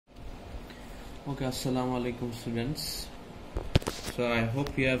Okay, assalamu alaikum students. So I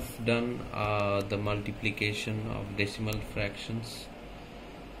hope you have done the multiplication of decimal fractions,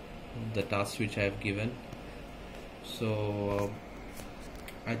 the task which I have given. So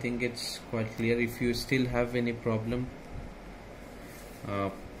I think it's quite clear. If you still have any problem, uh,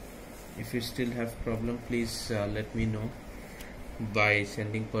 please let me know by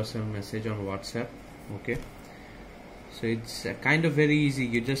sending personal message on WhatsApp. Okay. So it's kind of very easy.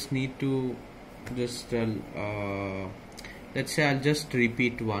 You just need to just let's say I'll just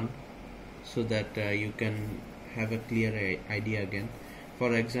repeat one so that you can have a clear idea again.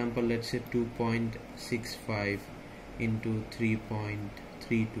 For example, let's say 2.65 into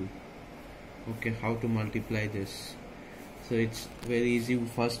 3.32. okay, how to multiply this? So it's very easy.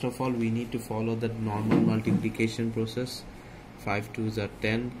 First of all, we need to follow the normal multiplication process. 5 2s are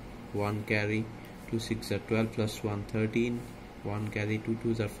 10, 1 carry, 2 6 are 12, plus 1 13, 1 carry, 2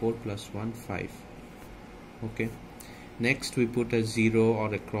 2s are 4, plus 1 5. okay, next we put a 0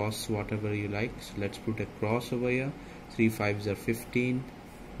 or a cross, whatever you like. So let's put a cross over here. 3 5s are 15,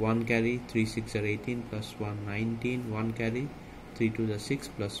 1 carry, 3 6 are 18, plus 1 19, 1 carry, 3 2s are 6,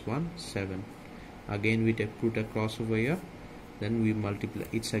 plus 1 7. Again we put a cross over here. Then we multiply.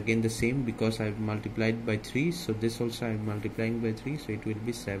 It's again the same because I've multiplied by 3. So this also I'm multiplying by 3. So it will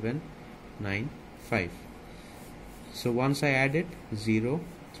be 7 9 5. So once I add it, 0,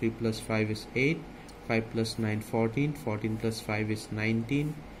 3 plus 5 is 8, 5 plus 9 14, 14 plus 5 is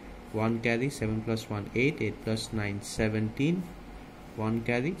 19, 1 carry, 7 plus 1 8, 8 plus 9 17, 1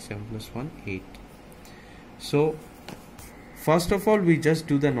 carry, 7 plus 1 8. So first of all we just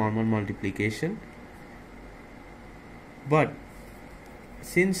do the normal multiplication, but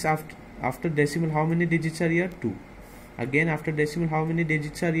since after decimal how many digits are here? 2. Again after decimal how many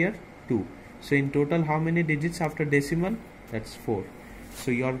digits are here? 2. So in total how many digits after decimal? That's 4. So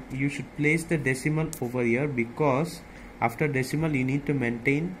you should place the decimal over here because after decimal you need to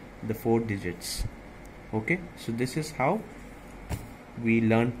maintain the 4 digits. Okay, so this is how we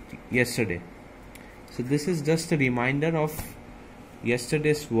learned yesterday. So this is just a reminder of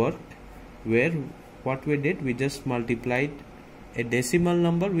yesterday's work, where what we did, we just multiplied a decimal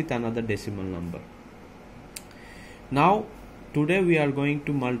number with another decimal number. Now today we are going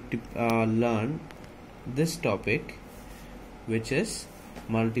to learn this topic, which is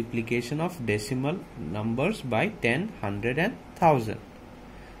multiplication of decimal numbers by 10, 100 and 1000.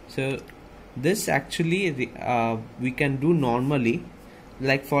 So this actually we can do normally.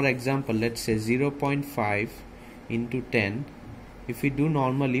 Like for example, let's say 0.5 into 10. If we do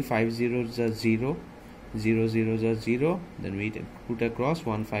normally, 5 zeros are 0, 0 zeros are 0, then we put across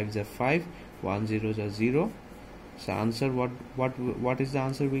 1 5s are 5, 1 zeros are 0. So answer, what is the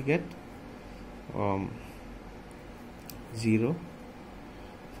answer we get? 0,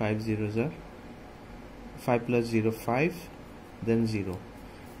 5 zeros are 5 plus 0 5, then 0.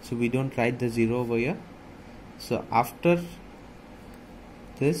 So we don't write the 0 over here. So after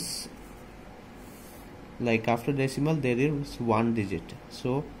this, like after decimal there is 1 digit,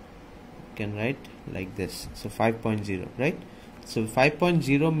 so you can write like this. So 5.0, right? So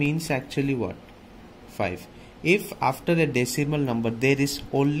 5.0 means actually what? 5. If after a decimal number there is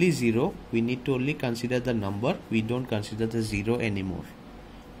only 0, we need to only consider the number, we don't consider the 0 anymore.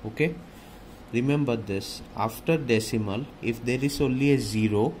 Okay, remember this. After decimal, if there is only a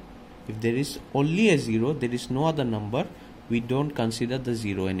 0, there is no other number, we don't consider the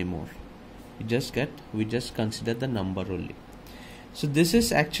 0 anymore. We just consider the number only. So this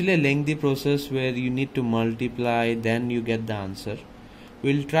is actually a lengthy process where you need to multiply, then you get the answer.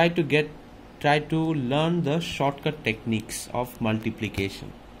 We'll try to learn the shortcut techniques of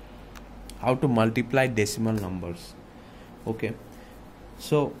multiplication, how to multiply decimal numbers. Okay,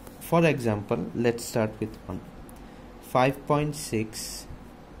 so for example, let's start with one. 5.6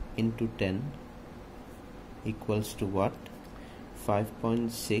 into 10 equals to what?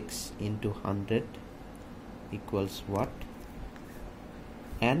 5.6 into 100 equals what?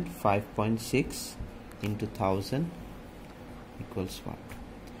 And 5.6 into 1000 equals what?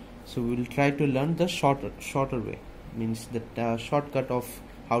 So we will try to learn the shorter way, means the shortcut of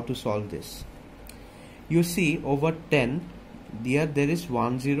how to solve this. You see over 10, here there is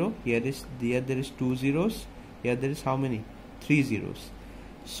 1 0, here there is 2 zeros, here there is how many? 3 zeros.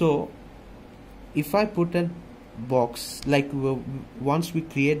 So if I put a box, like once we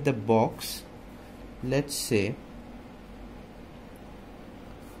create the box, let's say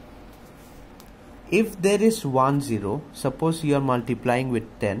if there is 1 0, suppose you are multiplying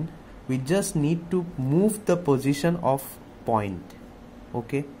with 10, we just need to move the position of point.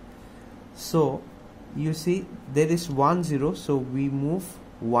 Okay, so you see there is 1 0, so we move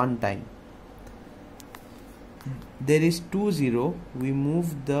one time. there is 20, we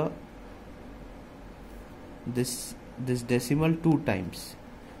move this decimal 2 times.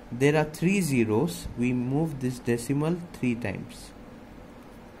 There are 3 zeros, we move this decimal 3 times.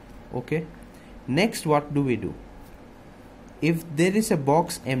 Okay, next what do we do? If there is a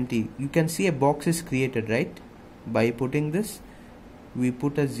box empty, you can see a box is created, right? By putting this, we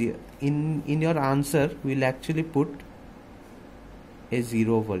put a 0 in your answer. We'll actually put a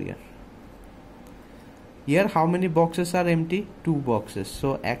 0 over here. Here how many boxes are empty? 2 boxes.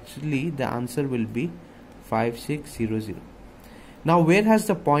 So actually the answer will be 5600. Now where has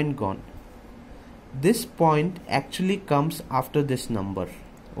the point gone? This point actually comes after this number.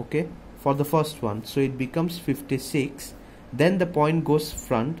 Okay, for the first one, so it becomes 56. Then the point goes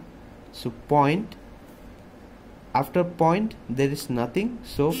front, so point, after point there is nothing,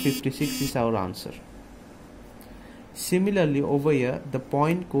 so 56 is our answer. Similarly over here, the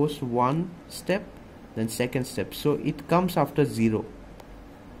point goes one step, then second step, so it comes after 0.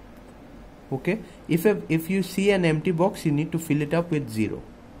 Okay, if you see an empty box, you need to fill it up with 0.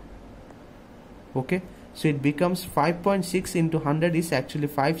 Okay, so it becomes 5.6 into 100 is actually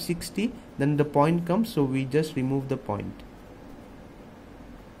 560. Then the point comes, so we just remove the point.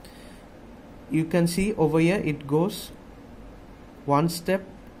 You can see over here it goes 1 step,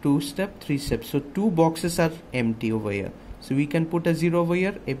 2 step, 3 steps. So 2 boxes are empty over here. So we can put a 0 over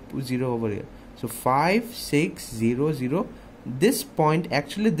here, a 0 over here. So 5, 6, 0, 0. This point,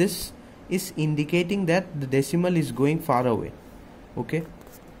 actually this is indicating that the decimal is going far away. Okay,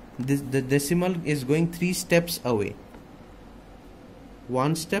 the decimal is going 3 steps away.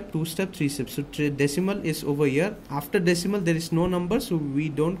 1 step, 2 step, 3 steps. So decimal is over here. After decimal there is no number, so we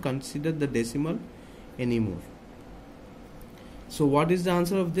don't consider the decimal anymore. So what is the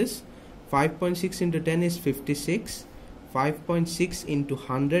answer of this? 5.6 into 10 is 56. 5.6 into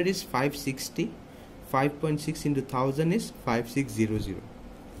 100 is 560. 5.6 into 1000 is 5600.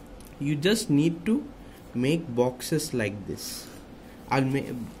 You just need to make boxes like this.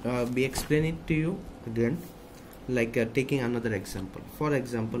 I'll be explaining it to you again, like taking another example. For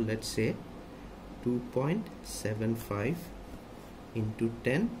example, let's say 2.75 into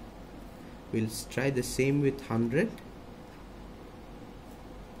 10. We'll try the same with 100.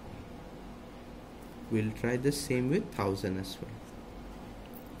 We'll try the same with 1000 as well.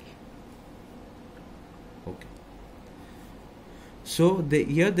 Okay, so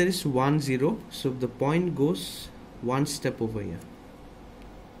here there is 1 0, so the point goes 1 step over here.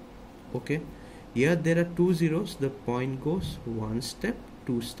 Okay, here there are 2 zeros, the point goes 1 step,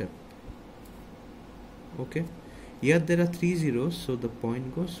 2 step. Okay, here there are 3 zeros, so the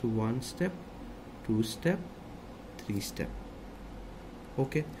point goes 1 step, 2 step, 3 step.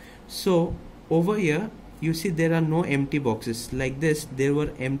 Okay, so over here you see there are no empty boxes. Like this, there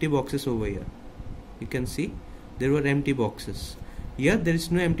were empty boxes over here. You can see there were empty boxes. Here there is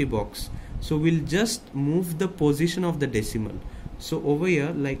no empty box, so we'll just move the position of the decimal. So over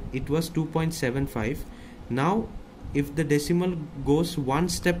here, like it was 2.75. Now if the decimal goes 1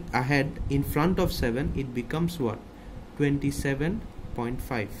 step ahead in front of 7, it becomes what?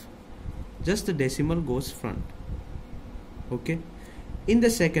 27.5. Just the decimal goes front. Okay, in the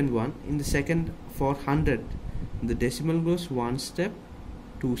second one, for 100, the decimal goes 1 step,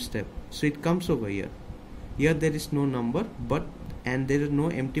 2 step, so it comes over here. Here there is no number, and there are no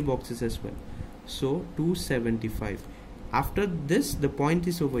empty boxes as well, so 275. After this, the point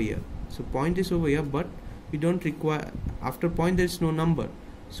is over here, so point is over here, but we don't require, after point there is no number,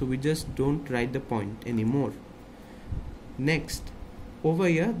 so we just don't write the point anymore. Next, over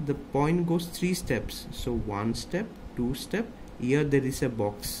here the point goes 3 steps, so 1 step, 2 step. Here there is a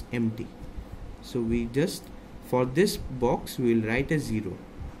box empty, so we just, for this box we will write a 0,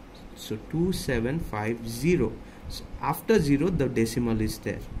 so 2750. So after 0 the decimal is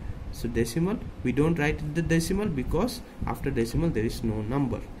there, so decimal we don't write the decimal because after decimal there is no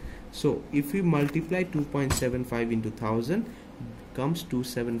number. So if we multiply 2.75 into 1000, comes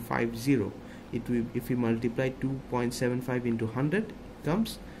 2750. If we multiply 2.75 into 100,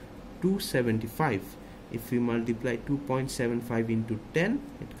 comes 275. If we multiply 2.75 into 10,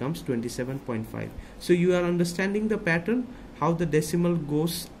 it comes 27.5. So you are understanding the pattern, how the decimal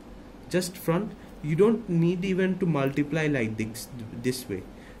goes just front. You don't need even to multiply like this way.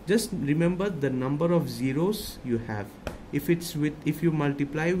 Just remember the number of zeros you have. If you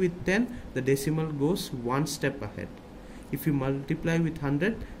multiply with 10, the decimal goes 1 step ahead. If you multiply with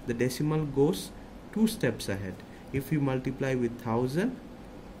 100, the decimal goes 2 steps ahead. If you multiply with 1000,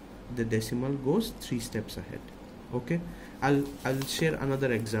 the decimal goes 3 steps ahead. Okay, I'll share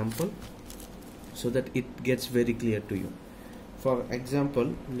another example so that it gets very clear to you. For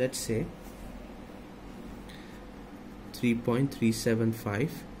example, let's say 3.375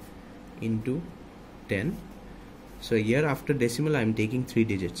 into 10. So here after decimal I am taking 3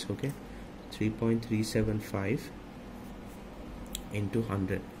 digits. Okay, 3.375 into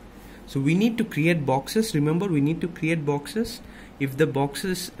 100. So we need to create boxes. Remember, we need to create boxes. If the box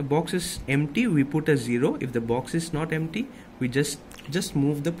is empty, we put a 0. If the box is not empty, we just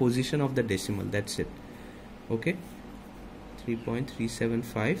move the position of the decimal. That's it. Okay,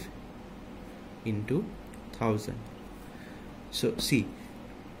 3.375 into 1000. So see,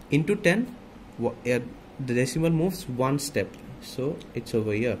 into 10, the decimal moves one step, so it's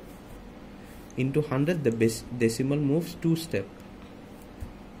over here. Into 100, the decimal moves 2 steps.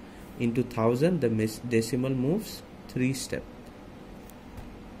 Into 1000, the decimal moves 3 steps.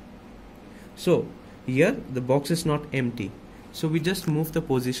 So here the box is not empty, so we just move the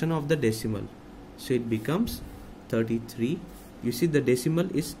position of the decimal, so it becomes 33. You see the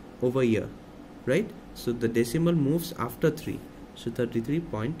decimal is over here, right? So the decimal moves after 3, so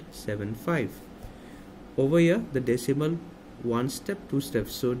 33.75. Over here the decimal 1 step, 2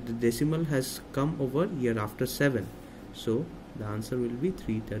 steps, so the decimal has come over here after 7, so the answer will be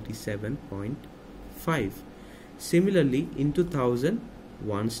 337.5. Similarly, into 1000,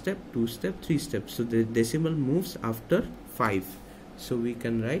 1 step, 2 step, 3 steps, so the decimal moves after 5, so we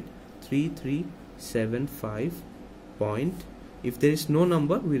can write 3375 point. If there is no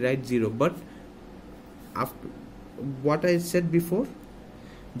number, we write 0, but after what I said before,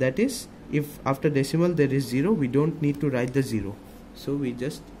 that is, if after decimal there is 0, we don't need to write the 0, so we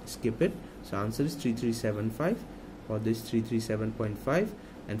just skip it. So answer is 3375. For this 337.5,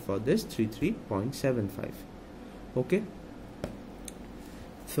 and for this 33.75. okay,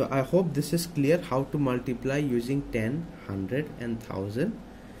 so I hope this is clear how to multiply using 10, 100 and 1000.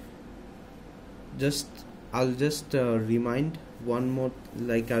 I'll just remind one more,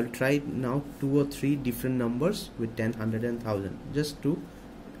 like I'll try now 2 or 3 different numbers with 10, 100 and 1000, just to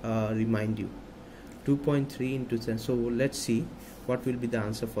remind you. 2.3 into 10, so let's see what will be the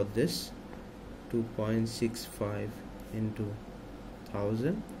answer for this. 2.65 into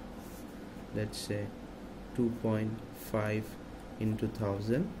 1000, let's say 2.5 into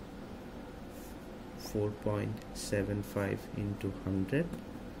 1000, 4.75 into 100,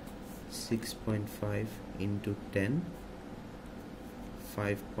 6.5 into 10,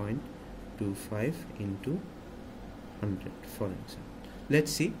 5.25 into 100, for example.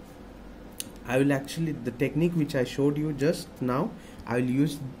 Let's see. I will actually, the technique which I showed you just now, I will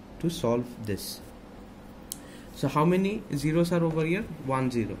use to solve this. So how many zeros are over here?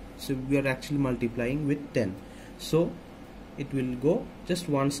 1 0. So we are actually multiplying with 10, so it will go just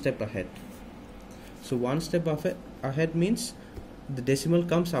one step ahead. So one step ahead means the decimal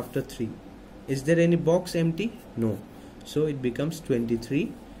comes after 3. Is there any box empty? No, so it becomes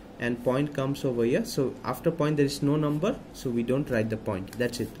 23, and point comes over here, so after point there is no number, so we don't write the point.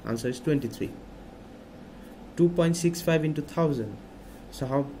 That's it. Answer is 23. 2.65 into 1000. So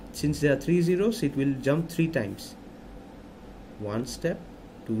how, since there are 3 zeros, it will jump 3 times. 1 step,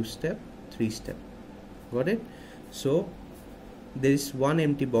 2 step, 3 step. Got it? So there is one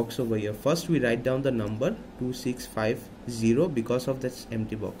empty box over here. First we write down the number 2650 because of this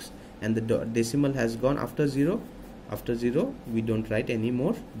empty box, and the decimal has gone after 0. After 0 we don't write any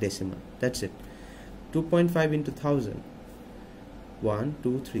more decimal. That's it. 2.5 into 1000. 1,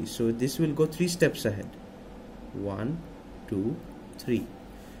 2, 3. So this will go 3 steps ahead. 1, 2, 3.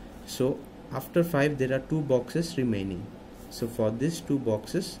 So after 5 there are 2 boxes remaining. So for these 2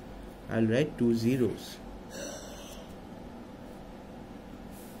 boxes I'll write 2 zeros.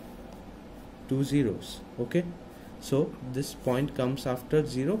 2 zeros. Okay. So this point comes after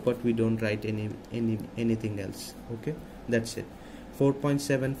 0, but we don't write anything else. Okay. That's it.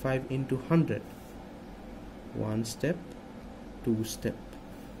 4.75 into 100. 1 step, 2 step.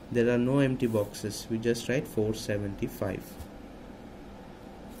 There are no empty boxes. We just write 475.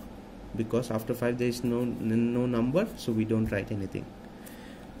 Because after 5 there is no number, so we don't write anything.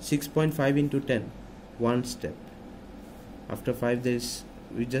 6.5 into 10. 1 step. After 5 there is,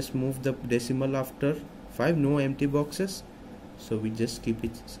 we just move the decimal after 5, no empty boxes, so we just keep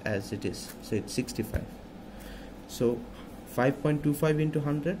it as it is, so it's 65. So 5.25 into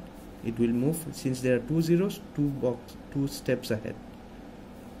 100, it will move, since there are 2 zeros, 2 steps ahead.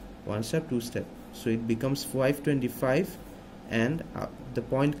 1 step, 2 step, so it becomes 525, and the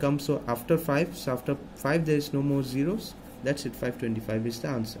point comes so after 5, so after 5 there is no more zeros. That's it. 525 is the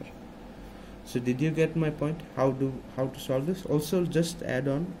answer. So did you get my point? How to solve this? Also just add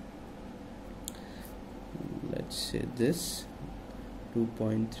on, let's say this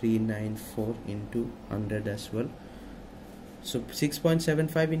 2.394 into 100 as well. So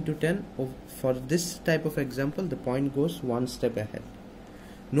 6.75 into 10, for this type of example the point goes one step ahead.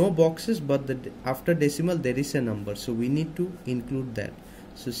 No boxes, but after decimal there is a number, so we need to include that.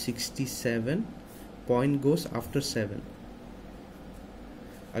 So 67, point goes after 7,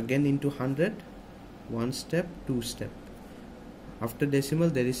 again into 100, one step, two step. After decimal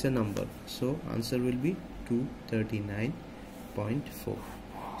there is a number, so answer will be 239.4.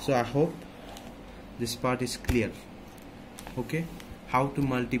 So I hope this part is clear. Okay, how to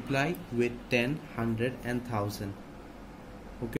multiply with 10, 100 and 1000.